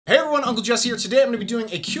everyone, Uncle Jesse here. Today I'm going to be doing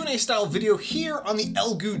a Q&A style video here on the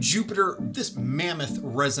Elegoo Jupiter, this mammoth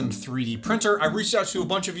resin 3D printer. I reached out to a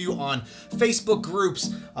bunch of you on Facebook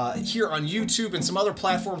groups, here on YouTube and some other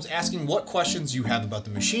platforms asking what questions you have about the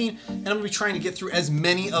machine, and I'm going to be trying to get through as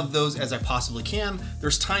many of those as I possibly can.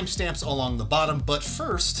 There's timestamps along the bottom, but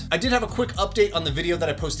first, I did have a quick update on the video that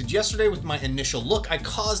I posted yesterday with my initial look. I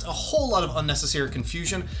caused a whole lot of unnecessary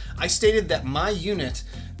confusion. I stated that my unit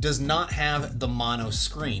does not have the mono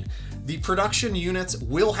screen. The production units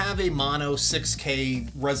will have a mono 6K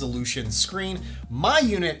resolution screen. My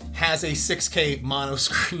unit has a 6K mono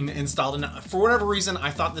screen installed, and for whatever reason, I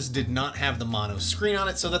thought this did not have the mono screen on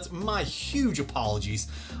it, so that's my huge apologies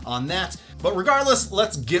on that. But regardless,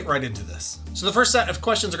 let's get right into this. So the first set of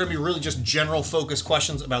questions are going to be really just general focus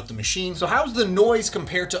questions about the machine. So how's the noise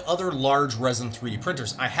compared to other large resin 3D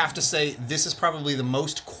printers? I have to say this is probably the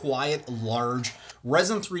most quiet large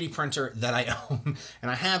resin 3D printer that I own,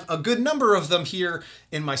 and I have a good number of them here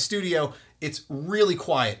in my studio. It's really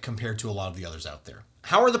quiet compared to a lot of the others out there.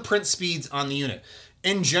 How are the print speeds on the unit?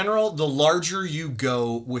 In general, the larger you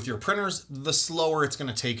go with your printers, the slower it's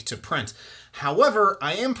going to take to print. However,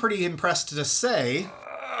 I am pretty impressed to say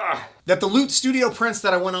that the Loot Studio prints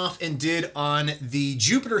that I went off and did on the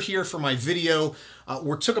Jupiter here for my video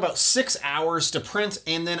took about 6 hours to print,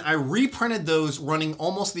 and then I reprinted those running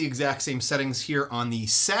almost the exact same settings here on the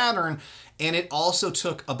Saturn, and it also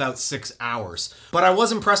took about 6 hours. But I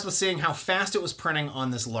was impressed with seeing how fast it was printing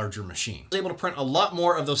on this larger machine. I was able to print a lot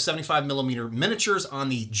more of those 75mm miniatures on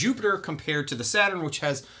the Jupiter compared to the Saturn, which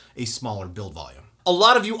has a smaller build volume. A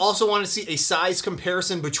lot of you also want to see a size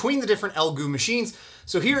comparison between the different Elegoo machines.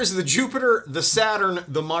 So here is the Jupiter, the Saturn,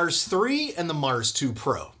 the Mars 3, and the Mars 2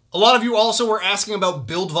 Pro. A lot of you also were asking about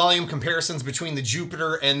build volume comparisons between the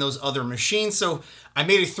Jupiter and those other machines. So I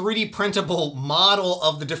made a 3D printable model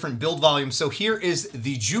of the different build volumes. So here is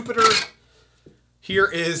the Jupiter, here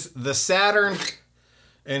is the Saturn,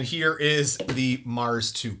 and here is the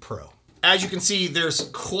Mars 2 Pro. As you can see,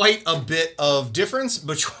 there's quite a bit of difference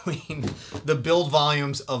between the build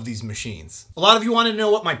volumes of these machines. A lot of you wanted to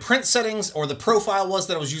know what my print settings or the profile was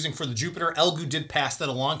that I was using for the Jupiter. Elegoo did pass that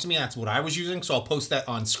along to me. That's what I was using, so I'll post that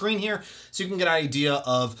on screen here so you can get an idea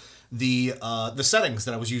of the settings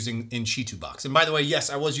that I was using in Chitubox. And by the way,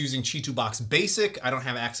 yes, I was using Chitubox Basic. I don't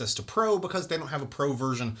have access to Pro because they don't have a Pro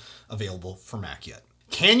version available for Mac yet.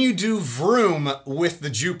 Can you do Vroom with the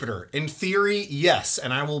Jupiter? In theory, yes,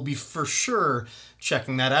 and I will be for sure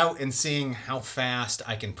checking that out and seeing how fast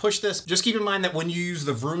I can push this. Just keep in mind that when you use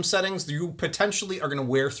the Vroom settings, you potentially are going to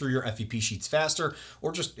wear through your FEP sheets faster,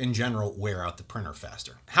 or just in general wear out the printer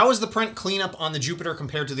faster. How is the print cleanup on the Jupiter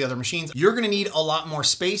compared to the other machines? You're going to need a lot more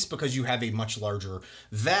space because you have a much larger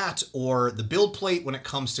vat or the build plate when it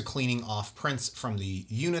comes to cleaning off prints from the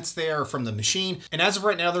units there, from the machine. And as of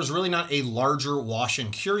right now, there's really not a larger wash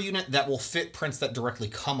and cure unit that will fit prints that directly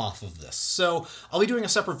come off of this. So I'll be doing a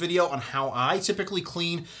separate video on how I typically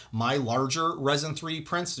clean my larger resin 3D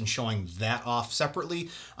prints and showing that off separately.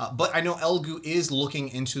 But I know Elegoo is looking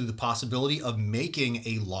into the possibility of making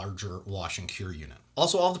a larger wash and cure unit.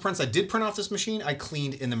 Also, all of the prints I did print off this machine, I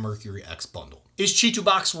cleaned in the Mercury X bundle. Is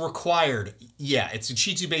Chitubox required? Yeah, it's a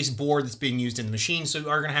Chitu-based board that's being used in the machine, so you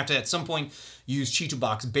are going to have to, at some point, use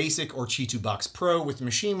Chitubox Basic or Chitubox Pro with the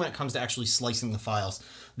machine when it comes to actually slicing the files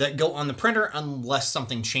that go on the printer, unless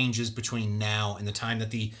something changes between now and the time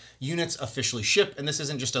that the units officially ship. And this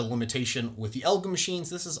isn't just a limitation with the Elegoo machines.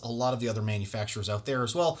 This is a lot of the other manufacturers out there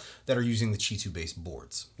as well that are using the Chitu-based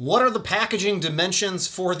boards. What are the packaging dimensions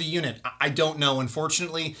for the unit? I don't know,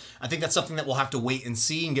 unfortunately. I think that's something that we'll have to wait and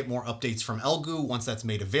see and get more updates from Elegoo once that's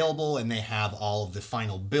made available and they have all of the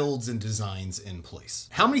final builds and designs in place.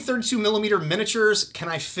 How many 32mm miniatures can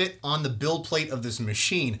I fit on the build plate of this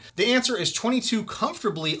machine? The answer is 22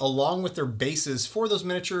 comfortably, along with their bases for those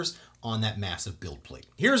miniatures on that massive build plate.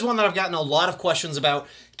 Here's one that I've gotten a lot of questions about.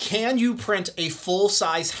 Can you print a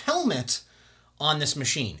full-size helmet on this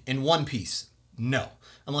machine in one piece? No.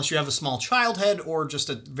 Unless you have a small child head or just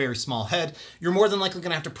a very small head, you're more than likely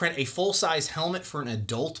going to have to print a full-size helmet for an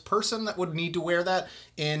adult person that would need to wear that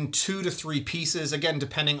in 2 to 3 pieces, again,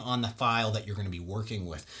 depending on the file that you're going to be working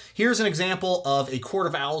with. Here's an example of a Court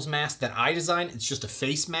of Owls mask that I designed. It's just a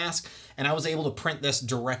face mask, and I was able to print this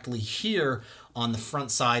directly here on the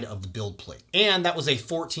front side of the build plate. And that was a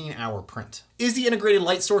 14-hour print. Is the integrated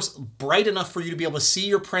light source bright enough for you to be able to see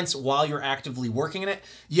your prints while you're actively working in it?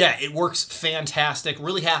 Yeah, it works fantastic.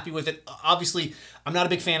 Really happy with it. Obviously, I'm not a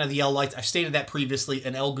big fan of the L lights. I've stated that previously,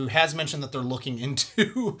 and Elegoo has mentioned that they're looking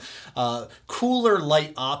into cooler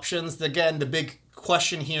light options. Again, the big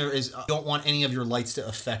question here is don't want any of your lights to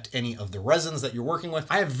affect any of the resins that you're working with.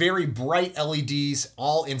 I have very bright LEDs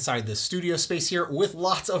all inside this studio space here with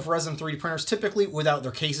lots of resin 3D printers, typically without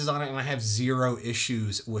their cases on it, and I have zero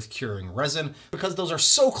issues with curing resin because those are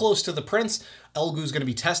so close to the prints. Elegoo is going to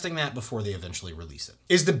be testing that before they eventually release it.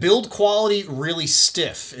 Is the build quality really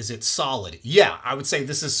stiff? Is it solid? Yeah, I would say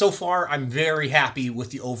this is, so far, I'm very happy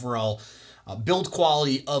with the overall build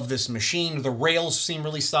quality of this machine. The rails seem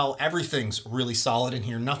really solid. Everything's really solid in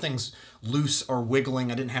here. Nothing's loose or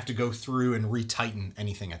wiggling. I didn't have to go through and retighten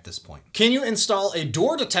anything at this point. Can you install a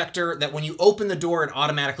door detector that when you open the door, it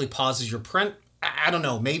automatically pauses your print? I don't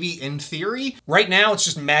know, maybe in theory. Right now, it's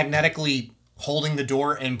just magnetically holding the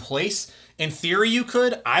door in place. In theory, you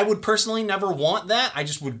could. I would personally never want that. I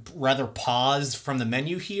just would rather pause from the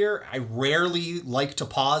menu here. I rarely like to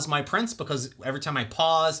pause my prints because every time I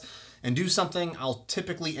pause and do something, I'll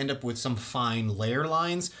typically end up with some fine layer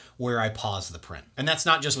lines where I pause the print. And that's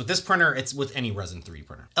not just with this printer, it's with any resin 3D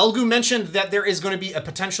printer. Elegoo mentioned that there is going to be a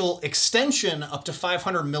potential extension up to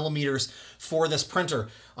 500 millimeters for this printer.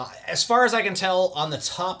 As far as I can tell, on the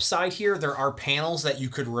top side here, there are panels that you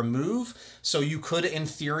could remove. So you could, in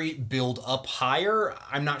theory, build up higher.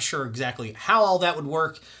 I'm not sure exactly how all that would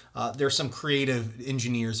work. There's some creative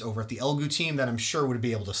engineers over at the Elegoo team that I'm sure would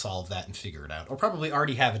be able to solve that and figure it out, or probably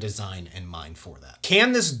already have a design in mind for that.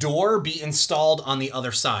 Can this door be installed on the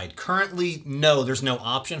other side? Currently, no, there's no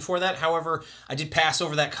option for that. However, I did pass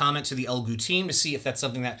over that comment to the Elegoo team to see if that's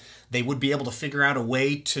something that they would be able to figure out a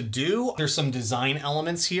way to do. There's some design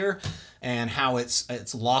elements here and how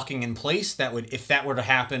it's locking in place that would, if that were to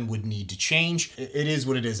happen, would need to change. It is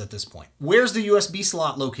what it is at this point. Where's the USB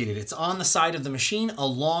slot located? It's on the side of the machine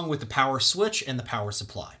along with the power switch and the power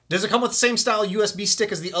supply. Does it come with the same style USB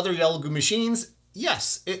stick as the other Elegoo machines?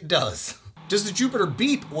 Yes, it does. Does the Jupiter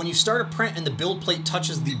beep when you start a print and the build plate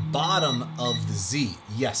touches the bottom of the Z?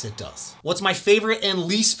 Yes, it does. What's my favorite and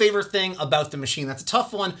least favorite thing about the machine? That's a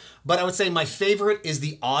tough one, but I would say my favorite is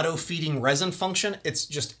the auto feeding resin function. It's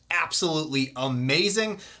just absolutely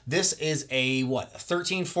amazing. This is a,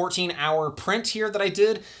 13, 14 hour print here that I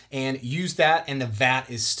did and used that, and the vat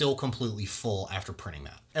is still completely full after printing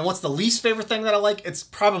that. And what's the least favorite thing that I like? It's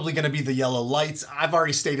probably going to be the yellow lights. I've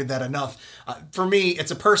already stated that enough. For me,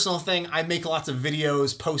 it's a personal thing. I make lots of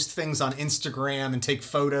videos, post things on Instagram, and take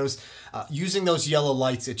photos. Using those yellow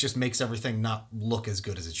lights, it just makes everything not look as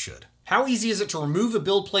good as it should. How easy is it to remove a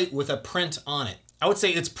build plate with a print on it? I would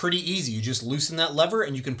say it's pretty easy. You just loosen that lever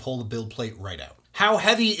and you can pull the build plate right out. How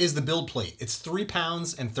heavy is the build plate? It's 3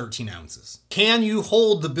 pounds and 13 ounces. Can you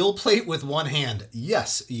hold the build plate with one hand?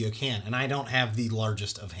 Yes, you can, and I don't have the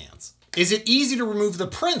largest of hands. Is it easy to remove the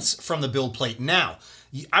prints from the build plate? Now,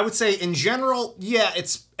 I would say in general, yeah,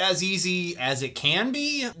 it's as easy as it can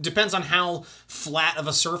be. Depends on how flat of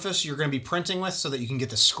a surface you're going to be printing with so that you can get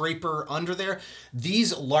the scraper under there.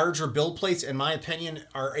 These larger build plates, in my opinion,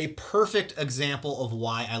 are a perfect example of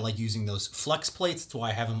why I like using those flex plates. That's why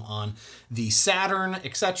I have them on the Saturn,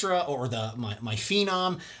 etc., or my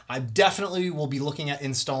Phenom. I definitely will be looking at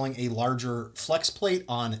installing a larger flex plate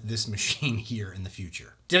on this machine here in the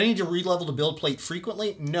future. Did I need to re-level the build plate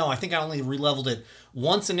frequently? No, I think I only re-leveled it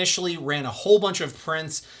once initially, ran a whole bunch of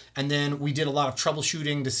prints, and then we did a lot of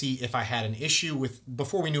troubleshooting to see if I had an issue with,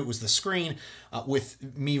 before we knew it was the screen,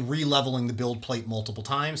 with me re-leveling the build plate multiple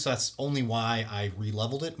times. So that's only why I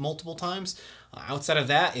re-leveled it multiple times. Outside of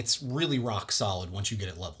that, it's really rock solid once you get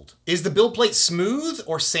it leveled. Is the build plate smooth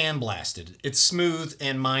or sandblasted? It's smooth,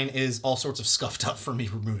 and mine is all sorts of scuffed up from me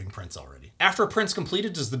removing prints already. After a print's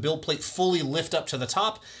completed, does the build plate fully lift up to the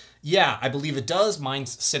top? Yeah, I believe it does.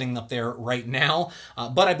 Mine's sitting up there right now,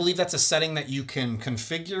 but I believe that's a setting that you can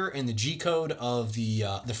configure in the G-code of the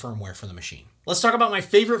firmware for the machine. Let's talk about my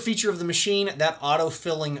favorite feature of the machine, that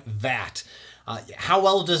auto-filling vat. How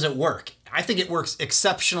well does it work? I think it works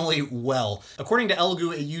exceptionally well. According to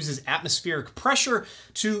Elegoo, it uses atmospheric pressure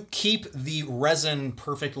to keep the resin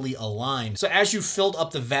perfectly aligned. So as you filled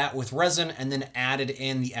up the vat with resin and then added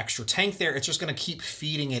in the extra tank there, it's just gonna keep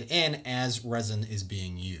feeding it in as resin is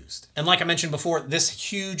being used. And like I mentioned before, this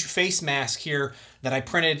huge face mask here that I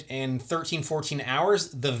printed in 13, 14 hours,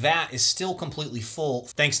 the vat is still completely full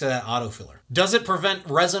thanks to that autofiller. Does it prevent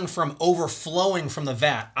resin from overflowing from the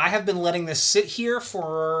vat? I have been letting this sit here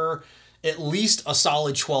for at least a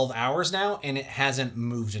solid 12 hours now, and it hasn't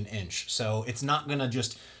moved an inch. So it's not gonna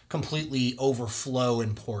just completely overflow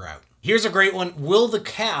and pour out. Here's a great one. Will the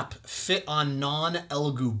cap fit on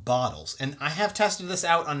non-Elegoo bottles? And I have tested this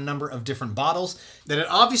out on a number of different bottles, that it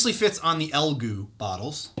obviously fits on the Elegoo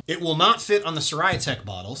bottles. It will not fit on the Soriatech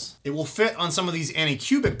bottles. It will fit on some of these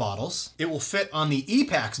Anycubic bottles. It will fit on the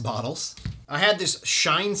Epax bottles. I had this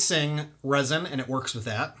Shine Sing resin, and it works with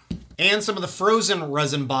that. And some of the frozen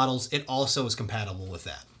resin bottles, it also is compatible with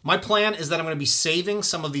that. My plan is that I'm going to be saving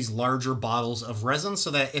some of these larger bottles of resin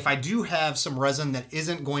so that if I do have some resin that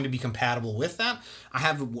isn't going to be compatible with that, I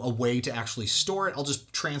have a way to actually store it. I'll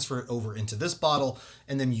just transfer it over into this bottle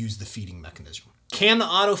and then use the feeding mechanism. Can the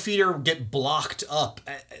auto feeder get blocked up?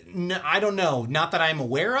 I don't know. Not that I'm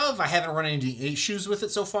aware of. I haven't run into any issues with it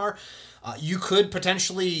so far. You could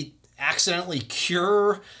potentially accidentally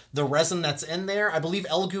cure the resin that's in there. I believe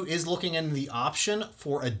Elegoo is looking into the option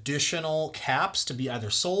for additional caps to be either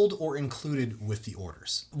sold or included with the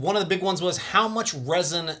orders. One of the big ones was how much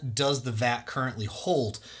resin does the vat currently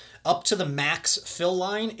hold? Up to the max fill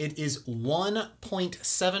line, it is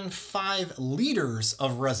 1.75 liters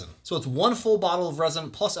of resin. So it's one full bottle of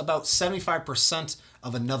resin plus about 75%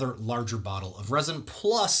 of another larger bottle of resin.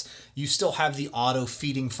 Plus you still have the auto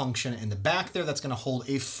feeding function in the back there that's gonna hold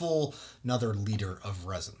a full another liter of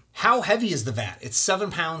resin. How heavy is the vat? It's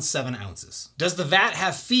 7 pounds, 7 ounces. Does the vat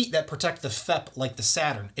have feet that protect the FEP like the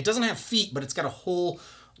Saturn? It doesn't have feet, but it's got a whole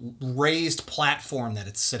raised platform that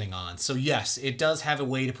it's sitting on. So yes, it does have a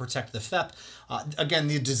way to protect the FEP. Again,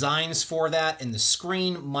 the designs for that and the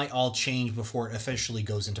screen might all change before it officially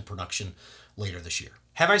goes into production later this year.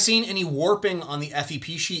 Have I seen any warping on the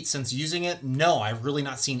FEP sheet since using it? No, I've really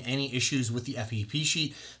not seen any issues with the FEP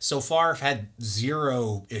sheet so far. I've had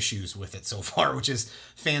 0 issues with it so far, which is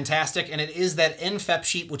fantastic. And it is that nFEP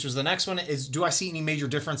sheet, which was the next one, is do I see any major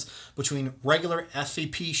difference between regular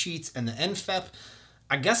FEP sheets and the nFEP?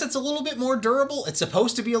 I guess it's a little bit more durable. It's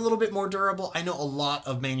supposed to be a little bit more durable. I know a lot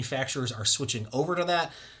of manufacturers are switching over to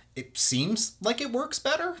that. It seems like it works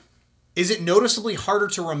better. Is it noticeably harder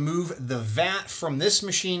to remove the vat from this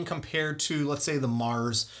machine compared to, let's say, the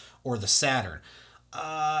Mars or the Saturn?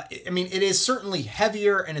 I mean, it is certainly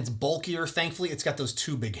heavier and it's bulkier. Thankfully, it's got those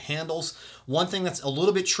 2 big handles. One thing that's a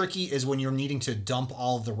little bit tricky is when you're needing to dump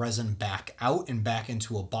all of the resin back out and back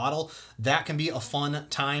into a bottle. That can be a fun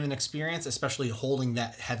time and experience, especially holding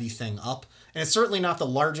that heavy thing up. And it's certainly not the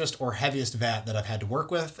largest or heaviest vat that I've had to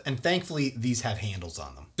work with. And thankfully, these have handles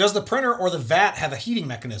on them. Does the printer or the vat have a heating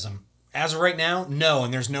mechanism? As of right now, no,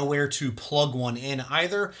 and there's nowhere to plug one in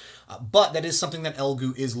either, but that is something that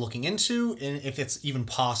Elegoo is looking into, and if it's even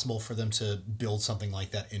possible for them to build something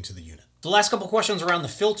like that into the unit. The last couple questions around the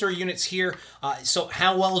filter units here. So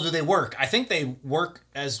how well do they work? I think they work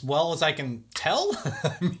as well as I can tell.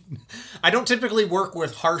 I don't typically work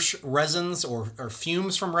with harsh resins or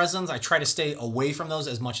fumes from resins. I try to stay away from those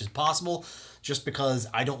as much as possible, just because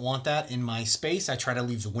I don't want that in my space. I try to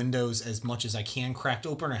leave the windows as much as I can cracked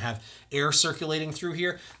open or have air circulating through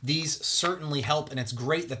here. These certainly help, and it's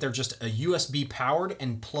great that they're just a USB powered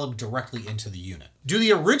and plugged directly into the unit. Do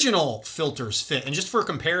the original filters fit? And just for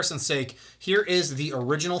comparison's sake, here is the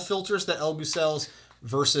original filters that Elegoo sells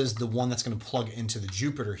versus the one that's going to plug into the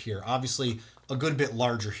Jupiter here. Obviously, a good bit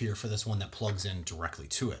larger here for this one that plugs in directly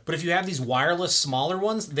to it. But if you have these wireless smaller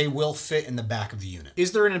ones, they will fit in the back of the unit.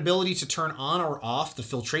 Is there an ability to turn on or off the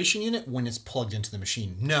filtration unit when it's plugged into the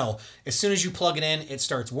machine? No. As soon as you plug it in, it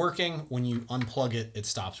starts working. When you unplug it, it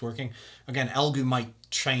stops working. Again, Elegoo might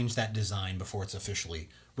change that design before it's officially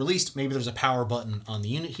released. Maybe there's a power button on the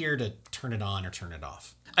unit here to turn it on or turn it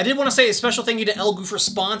off. I did want to say a special thank you to Elegoo for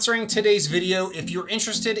sponsoring today's video. If you're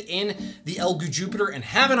interested in the Elegoo Jupiter and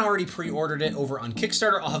haven't already pre-ordered it over on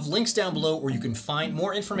Kickstarter, I'll have links down below where you can find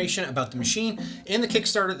more information about the machine and the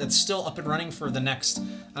Kickstarter that's still up and running for the next,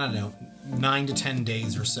 I don't know, 9 to 10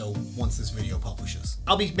 days or so once this video publishes.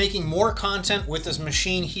 I'll be making more content with this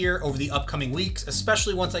machine here over the upcoming weeks,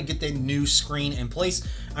 especially once I get the new screen in place.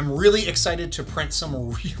 I'm really excited to print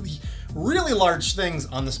some really large things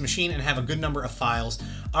on this machine and have a good number of files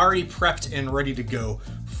already prepped and ready to go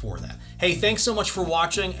for that. Hey, thanks so much for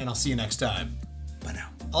watching, and I'll see you next time. Bye now.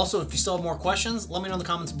 Also, if you still have more questions, let me know in the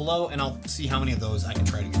comments below and I'll see how many of those I can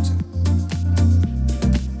try to get to.